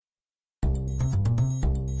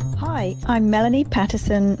Hi, I'm Melanie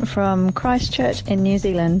Patterson from Christchurch in New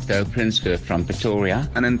Zealand. Joe Prinsker from Pretoria.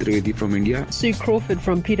 Anand Trivedi from India. Sue Crawford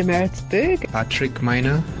from Pietermaritzburg. Patrick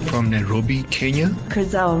Miner from Nairobi, Kenya.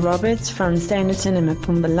 Crizel Roberts from Standerton in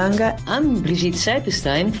Mpumalanga. I'm Brigitte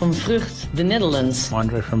Seipenstein from Vrucht, the Netherlands.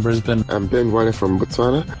 Andre from Brisbane. I'm Ben Weiner from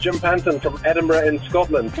Botswana. Jim Panton from Edinburgh in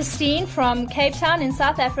Scotland. Christine from Cape Town in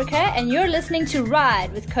South Africa, and you're listening to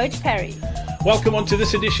Ride with Coach Parry. Welcome on to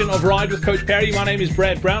this edition of Ride with Coach Parry. My name is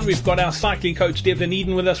Brad Brown. We've got our cycling coach Devlin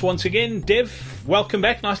Eden with us once again. Dev, welcome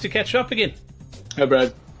back. Nice to catch up again. Hi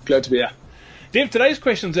Brad, glad to be here. Dev, today's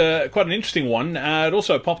question's quite an interesting one. It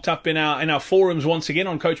also popped up in our forums once again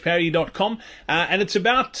on coachparry.com, and it's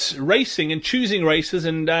about racing and choosing races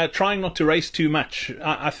and trying not to race too much.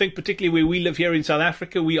 I think particularly where we live here in South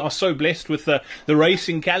Africa, we are so blessed with the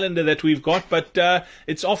racing calendar that we've got, but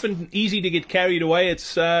it's often easy to get carried away.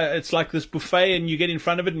 It's like this buffet, and you get in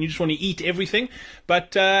front of it and you just want to eat everything.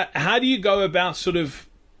 But how do you go about sort of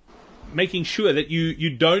making sure that you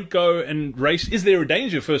don't go and race? Is there a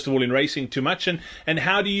danger, first of all, in racing too much, and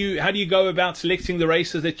how do you go about selecting the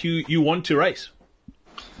races that you want to race?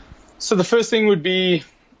 So the first thing would be,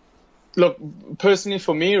 look, personally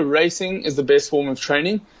for me, racing is the best form of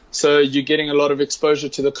training. So you're getting a lot of exposure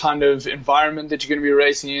to the kind of environment that you're going to be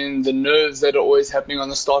racing in, the nerves that are always happening on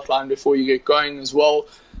the start line before you get going as well,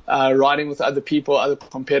 riding with other people, other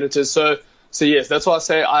competitors. So yes, that's why I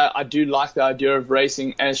say I do like the idea of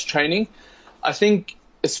racing as training. I think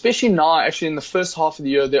especially now, actually in the first half of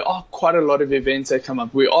the year, there are quite a lot of events that come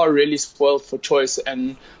up. We are really spoiled for choice,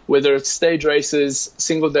 and whether it's stage races,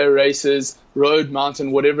 single day races, road,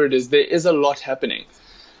 mountain, whatever it is, there is a lot happening.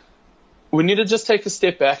 We need to just take a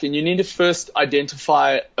step back, and you need to first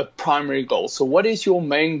identify a primary goal. So what is your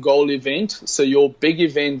main goal event? So your big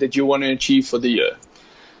event that you want to achieve for the year.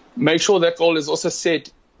 Make sure that goal is also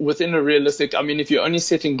set within a realistic, if you're only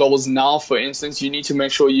setting goals now, for instance, you need to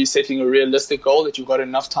make sure you're setting a realistic goal, that you've got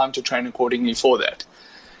enough time to train accordingly for that.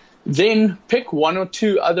 Then pick one or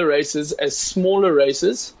two other races as smaller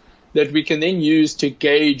races that we can then use to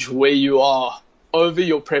gauge where you are over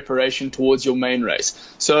your preparation towards your main race.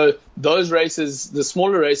 So those races, the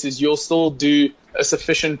smaller races, you'll still do a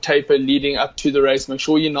sufficient taper leading up to the race. Make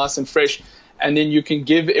sure you're nice and fresh, and then you can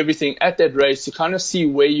give everything at that race to kind of see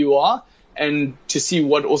where you are, and to see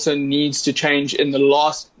what also needs to change in the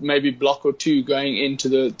last maybe block or two going into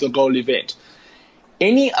the goal event.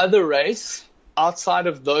 Any other race outside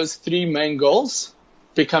of those three main goals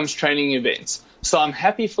becomes training events. So I'm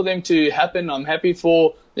happy for them to happen. I'm happy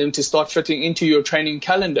for them to start fitting into your training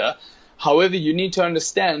calendar. However, you need to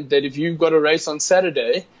understand that if you've got a race on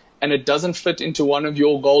Saturday and it doesn't fit into one of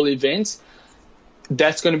your goal events,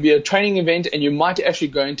 that's going to be a training event, and you might actually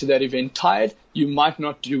go into that event tired. You might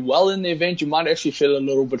not do well in the event. You might actually feel a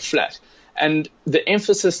little bit flat. And the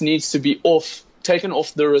emphasis needs to be taken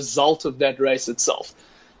off the result of that race itself.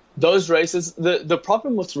 Those races, the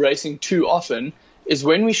problem with racing too often is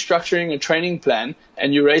when we're structuring a training plan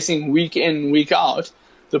and you're racing week in, week out,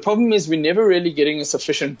 the problem is we're never really getting a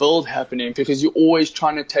sufficient build happening, because you're always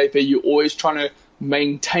trying to taper, you're always trying to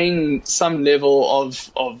maintain some level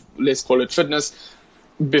of let's call it fitness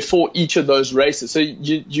before each of those races. So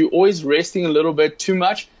you're always resting a little bit too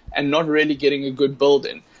much and not really getting a good build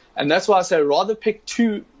in. And that's why I say rather pick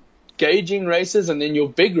two gauging races and then your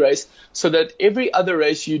big race, so that every other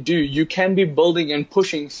race you do, you can be building and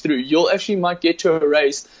pushing through. You'll actually might get to a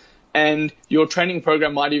race and your training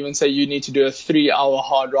program might even say you need to do a 3-hour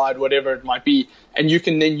hard ride, whatever it might be, and you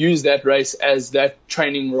can then use that race as that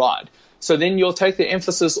training ride. So then you'll take the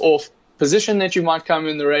emphasis off position that you might come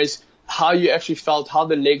in the race, how you actually felt, how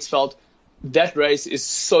the legs felt. That race is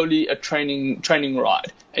solely a training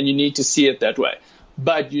ride, and you need to see it that way.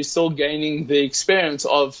 But you're still gaining the experience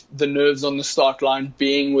of the nerves on the start line,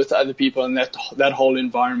 being with other people, and that whole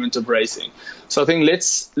environment of racing. So I think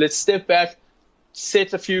let's step back,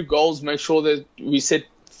 set a few goals, make sure that we set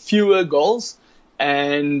fewer goals,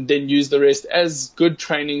 and then use the rest as good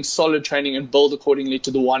training, solid training, and build accordingly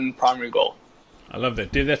to the one primary goal. I love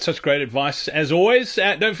that, Dev. That's such great advice, as always.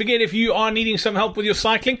 Don't forget, if you are needing some help with your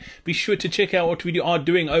cycling, be sure to check out what we are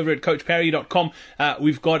doing over at coachparry.com.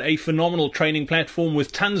 We've got a phenomenal training platform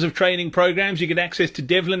with tons of training programs. You get access to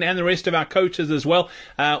Devlin and the rest of our coaches as well,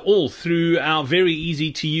 all through our very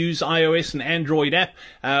easy-to-use iOS and Android app.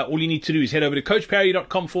 All you need to do is head over to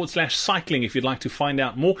coachparry.com/cycling if you'd like to find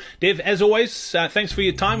out more. Dev, as always, thanks for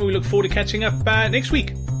your time, and we look forward to catching up next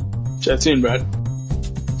week. Chat soon, Brad.